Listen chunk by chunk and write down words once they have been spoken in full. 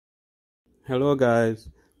Hello guys,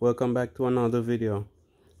 welcome back to another video.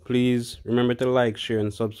 Please remember to like, share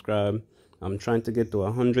and subscribe. I'm trying to get to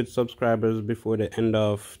 100 subscribers before the end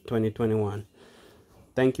of 2021.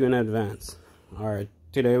 Thank you in advance. Alright,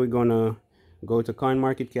 today we're gonna go to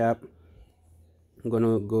CoinMarketCap. I'm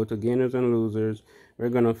gonna go to gainers and losers. We're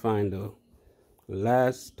gonna find the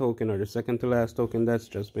last token or the second to last token that's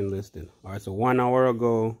just been listed. Alright, so 1 hour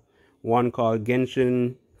ago, one called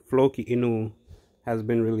GenshinFlokiInu has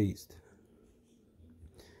been released.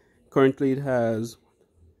 Currently it has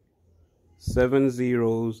 7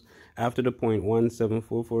 zeros after the point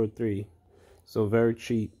 17443, so very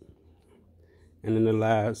cheap. And in the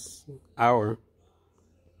last hour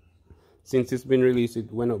since it's been released,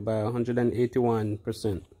 it went up by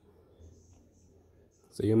 181%.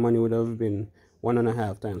 So your money would have been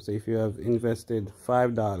 1.5 times. So if you have invested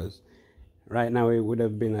 $5 right now, it would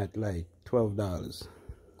have been at like $12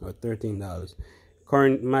 or $13.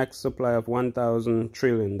 Current max supply of 1,000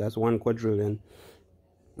 trillion, that's 1 quadrillion.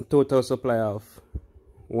 Total supply of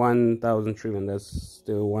 1,000 trillion, that's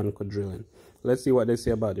still 1 quadrillion. Let's see what they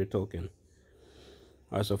say about their token.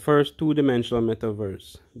 Alright, so first, two-dimensional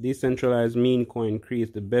metaverse. Decentralized meme coin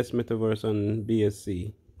creates the best metaverse on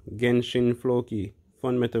BSC. GenshinFloki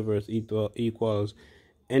fun metaverse equals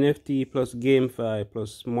NFT plus GameFi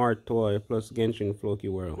plus smart toy plus GenshinFloki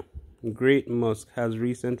world. Great Musk has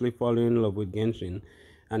recently fallen in love with Genshin,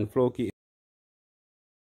 and Floki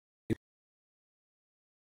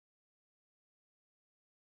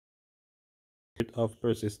of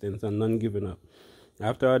persistence and non-giving up.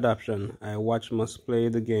 After adoption, I watched Musk play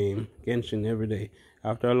the game Genshin every day.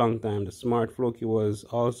 After a long time, the smart Floki was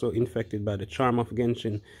also infected by the charm of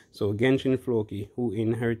Genshin. So GenshinFloki, who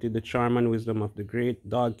inherited the charm and wisdom of the great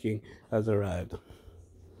Dog King, has arrived.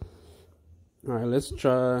 Alright, let's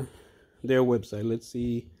try their website. Let's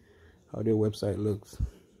see how their website looks.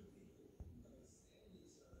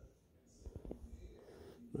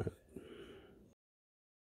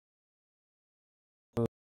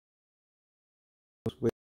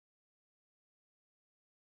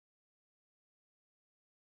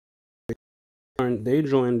 They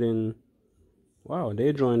joined in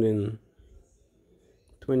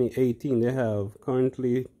 2018. They have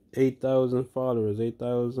currently 8,000 followers,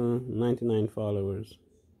 8,099 followers.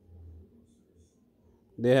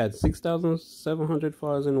 They had 6,700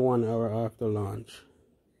 followers in 1 hour after launch.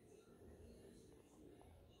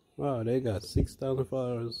 Wow, they got 6,000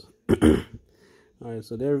 followers. Alright,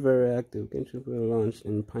 so they're very active. GenshinFloki launched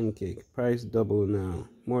in Pancake. Price double now.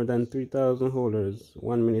 More than 3,000 holders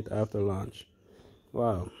 1 minute after launch.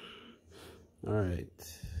 Wow.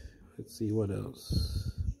 Alright. Let's see what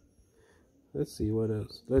else.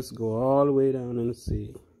 Let's go all the way down and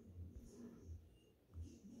see.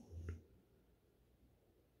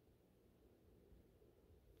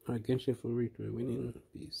 Alright, GenshinFloki winning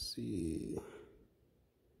PC.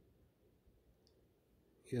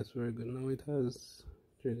 Yes, very good. Now it has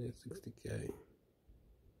 360k.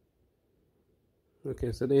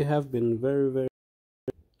 Okay, so they have been very, very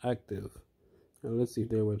active. Now let's see if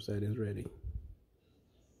their website is ready.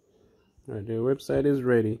 Alright, their website is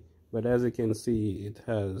ready, but as you can see, it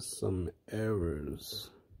has some errors.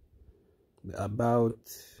 Let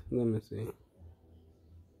me see.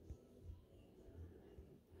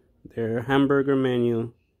 Their hamburger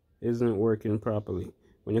menu isn't working properly.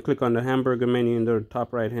 When you click on the hamburger menu in the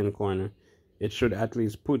top right hand corner, it should at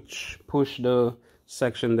least push the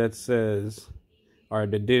section that says, or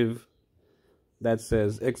the div that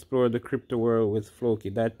says explore the crypto world with Floki.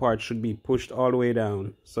 That part should be pushed all the way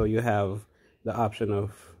down, so you have the option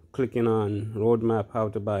of clicking on roadmap, how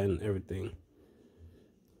to buy and everything.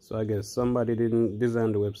 So I guess somebody didn't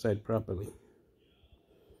design the website properly.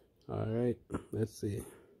 Alright, let's see.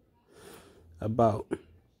 About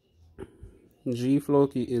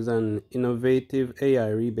GFloki is an innovative AI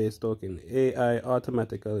rebase token. AI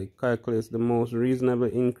automatically calculates the most reasonable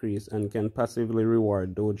increase and can passively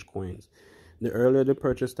reward Dogecoins. The earlier the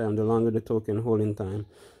purchase time, the longer the token holding time,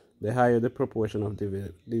 the higher the proportion of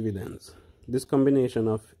dividends. This combination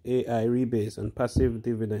of AI rebase and passive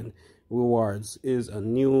dividend rewards is a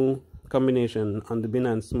new combination on the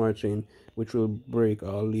Binance Smart Chain, which will break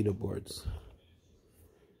all leaderboards.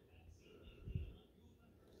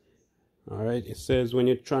 Alright, it says when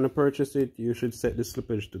you're trying to purchase it, you should set the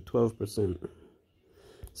slippage to 12%.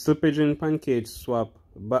 Slippage in Pancake Swap,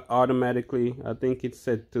 but automatically, I think it's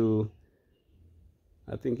set to,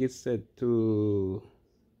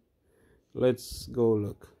 let's go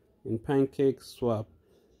look. In Pancake Swap,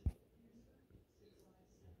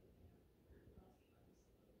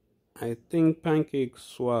 I think Pancake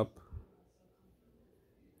Swap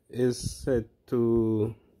is set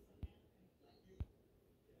to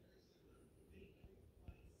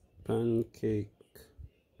Pancake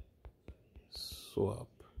swap.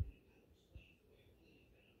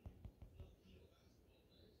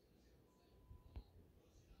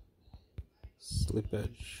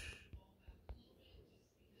 Slippage.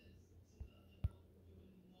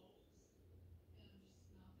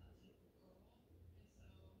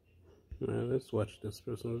 Alright, let's watch this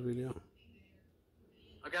person's video.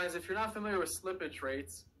 Guys, if you're not familiar with slippage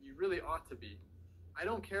rates, you really ought to be. I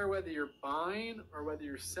don't care whether you're buying or whether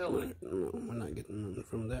you're selling. Right, no, we're not getting nothing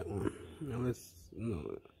from that one. Now let's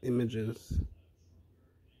images.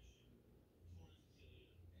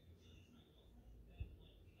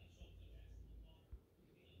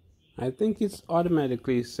 I think it's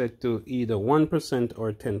automatically set to either 1%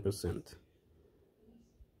 or 10%.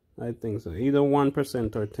 I think so. Either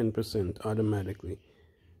 1% or 10% automatically.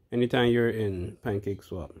 Anytime you're in Pancake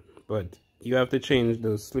Swap. But you have to change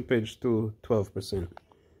the slippage to 12%.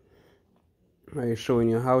 I'm showing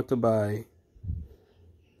you how to buy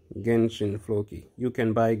GenshinFloki. You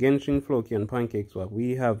can buy GenshinFloki on Pancake Swap.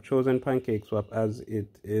 We have chosen Pancake Swap as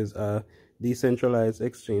it is a decentralized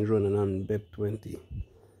exchange running on BEP20.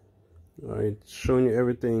 Alright, showing you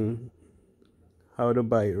everything, how to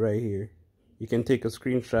buy it right here. You can take a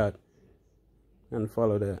screenshot and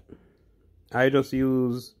follow that. I just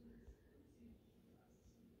use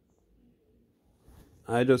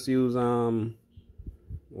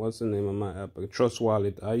what's the name of my app? Trust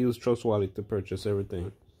Wallet. I use Trust Wallet to purchase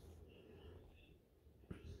everything.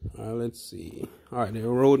 Let's see. Alright, the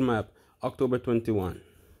roadmap, October 21,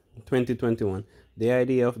 2021. The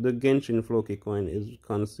idea of the GenshinFloki coin is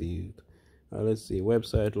conceived. Let's see.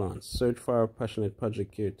 Website launch. Search for passionate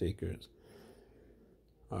project caretakers.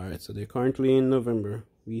 Alright, so they're currently in November.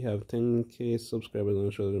 We have 10k subscribers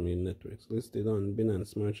on social media networks. Listed on Binance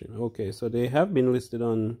Smart Chain. Okay, so they have been listed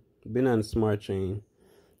on Binance Smart Chain,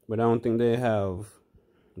 but I don't think they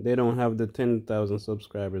don't have the 10,000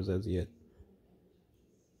 subscribers as yet.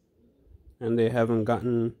 And they haven't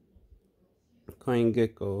gotten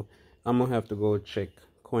CoinGecko. I'm gonna have to go check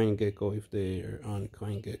CoinGecko if they're on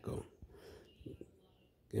CoinGecko.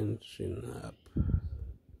 Genshin app.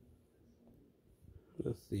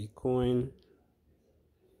 Let's see, CoinGecko.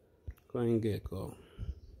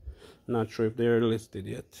 Not sure if they're listed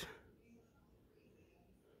yet.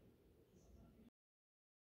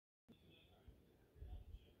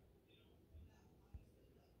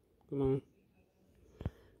 Come on.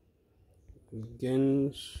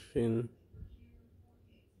 Genshin.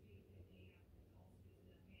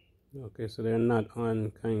 Okay, so they're not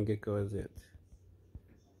on CoinGecko as yet.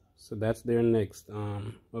 So that's their next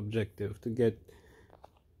objective, to get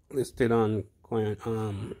listed on CoinGecko.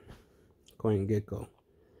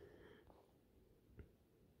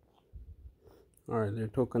 Alright, their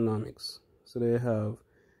tokenomics. So they have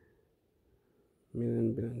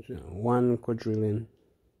 1 quadrillion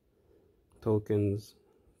tokens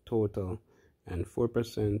total, and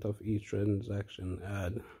 4% of each transaction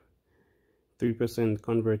add 3%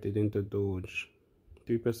 converted into Doge,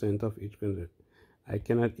 3% of each convert. I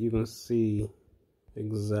cannot even see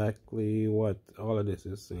exactly what all of this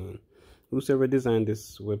is saying. Whoever designed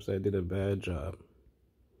this website did a bad job.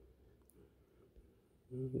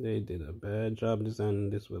 They did a bad job designing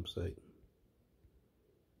this website.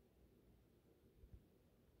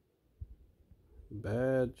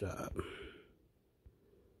 Bad job.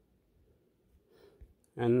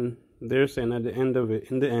 And they're saying at the end of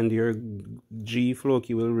it, in the end, your G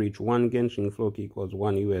Floki will reach 1 Genshin Floki equals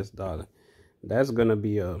 $1 US. That's gonna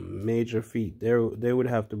be a major feat. They would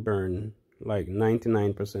have to burn like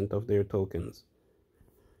 99% of their tokens.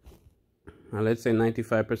 Now let's say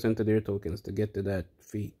 95% of their tokens to get to that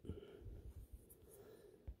feat.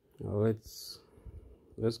 Now let's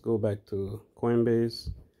go back to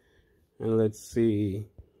Coinbase and let's see.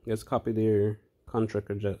 Let's copy their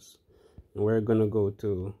contract address. And we're gonna go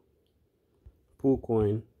to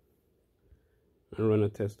PoolCoin and run a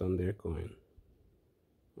test on their coin.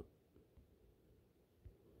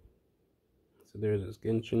 So there's this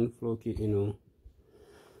GenshinFlokiInu.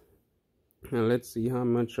 And let's see how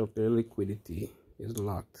much of their liquidity is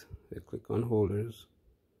locked. They click on holders.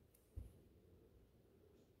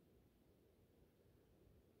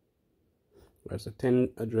 There's a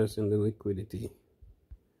 10 address in the liquidity.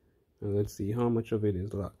 And let's see how much of it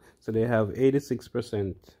is locked. So they have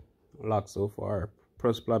 86% locked so far.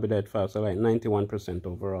 Plus probably at 5, so like 91%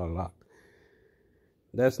 overall locked.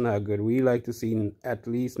 That's not good. We like to see at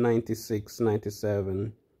least 96,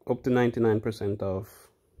 97, up to 99% of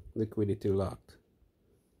liquidity locked.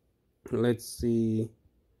 Let's see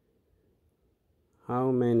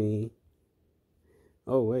how many.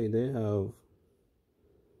 Oh wait, they have,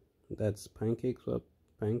 that's Pancake Swap.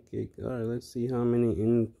 pancake. All right, let's see how many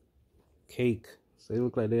in cake. So it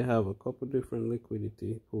looks like they have a couple different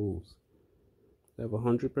liquidity pools. They have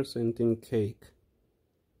 100% in cake.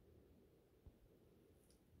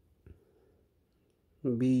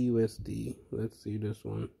 BUSD. Let's see this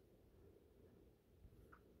one.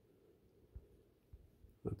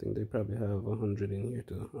 I think they probably have 100 in here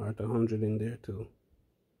too, or 100 in there too.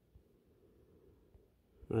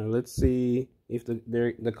 Let's see if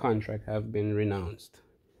the contract have been renounced.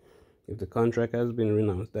 If the contract has been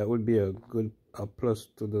renounced, that would be a plus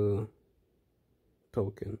to the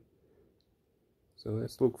token. So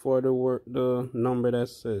let's look for the number that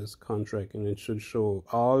says contract, and it should show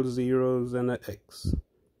all zeros and an X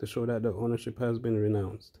to show that the ownership has been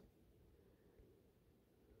renounced.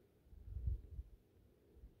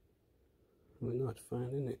 We're not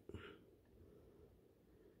finding it.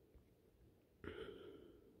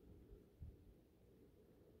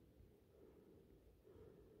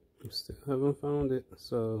 We still haven't found it.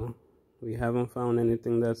 So we haven't found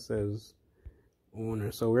anything that says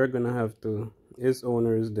owner. So we're gonna have to, its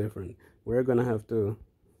owner is different. We're gonna have to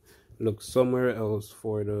look somewhere else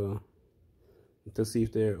for to see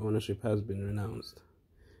if their ownership has been renounced.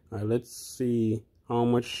 Alright, let's see how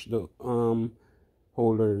much the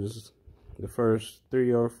holders, the first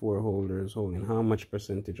 3 or 4 holders holding, how much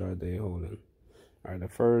percentage are they holding? Alright, the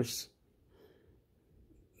first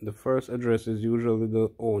address is usually the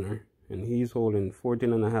owner, and he's holding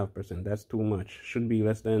 14.5%. That's too much. Should be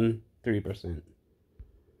less than 3%.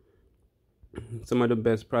 Some of the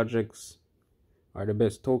best projects are the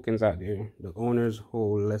best tokens out there. The owners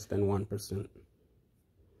hold less than 1%.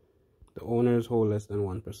 The owners hold less than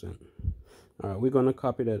 1%. Alright, we're gonna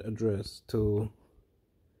copy that address to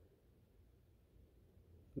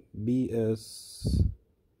bscheck.eu.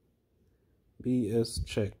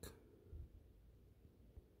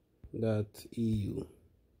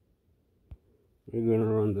 We're gonna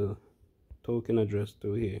run the token address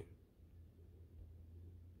through here.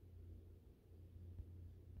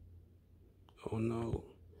 Oh no,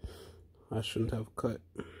 I shouldn't have cut.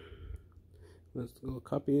 Let's go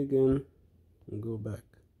copy again and go back.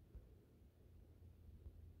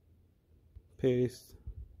 Paste,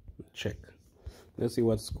 check. Let's see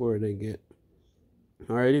what score they get.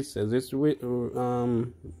 Alright, it says this with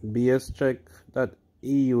bscheck.eu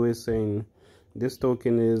is saying this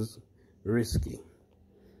token is risky.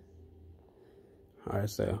 Alright,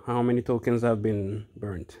 so how many tokens have been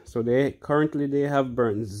burnt? So they have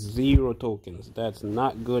burnt 0 tokens. That's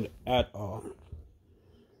not good at all.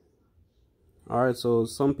 Alright, so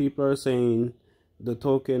some people are saying the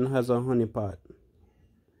token has a honeypot,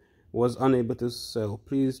 was unable to sell.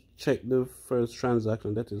 Please check the first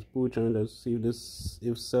transaction, that is push, and let's see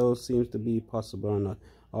if sell seems to be possible or not.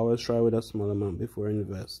 Always try with a small amount before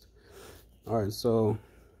invest. Alright, so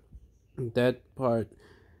that part,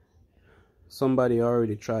 somebody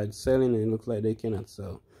already tried selling and it looks like they cannot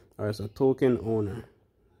sell. Alright, so token owner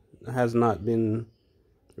has not been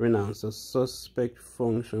renounced. A suspect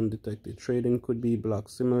function detected. Trading could be blocked,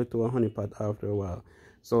 similar to a honeypot after a while.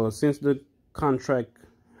 So since the contract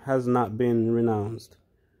has not been renounced,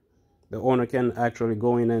 the owner can actually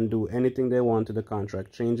go in and do anything they want to the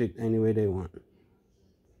contract, change it any way they want.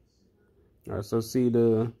 Alright, so see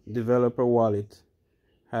the developer wallet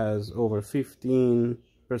has over 15%,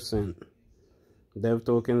 dev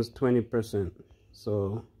tokens 20%,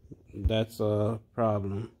 so that's a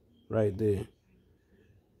problem right there.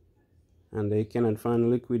 And they cannot find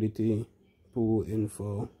liquidity pool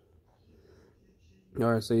info.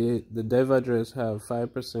 Alright, so the dev address have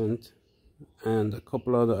 5% and a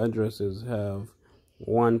couple other addresses have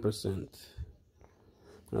 1%.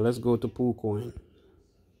 Now let's go to PoolCoin.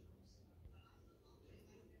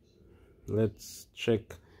 Let's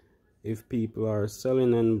check if people are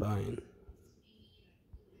selling and buying.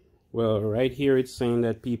 Well, right here it's saying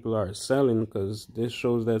that people are selling, because this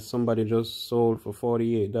shows that somebody just sold for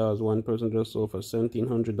 $48. One person just sold for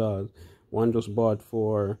 $1,700. One just bought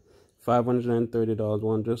for $530.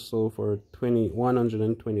 One just sold for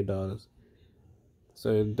 $120. So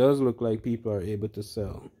it does look like people are able to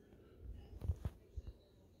sell.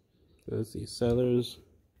 Let's see, sellers.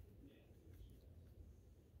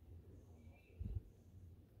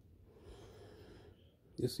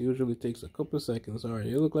 This usually takes a couple seconds. Alright,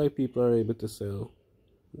 it looks like people are able to sell.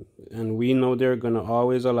 And we know they're going to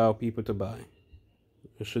always allow people to buy.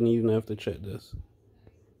 I shouldn't even have to check this.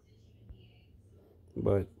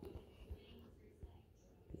 But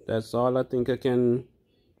that's all I think I can,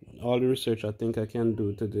 all the research I think I can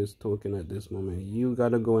do to this token at this moment. You got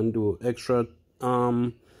to go and do extra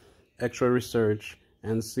research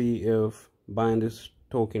and see if buying this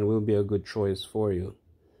token will be a good choice for you.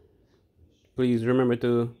 Please remember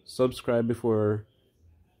to subscribe before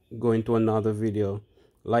going to another video.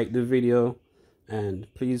 Like the video and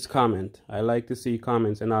please comment. I like to see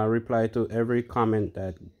comments, and I'll reply to every comment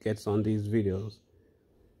that gets on these videos.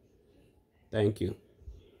 Thank you.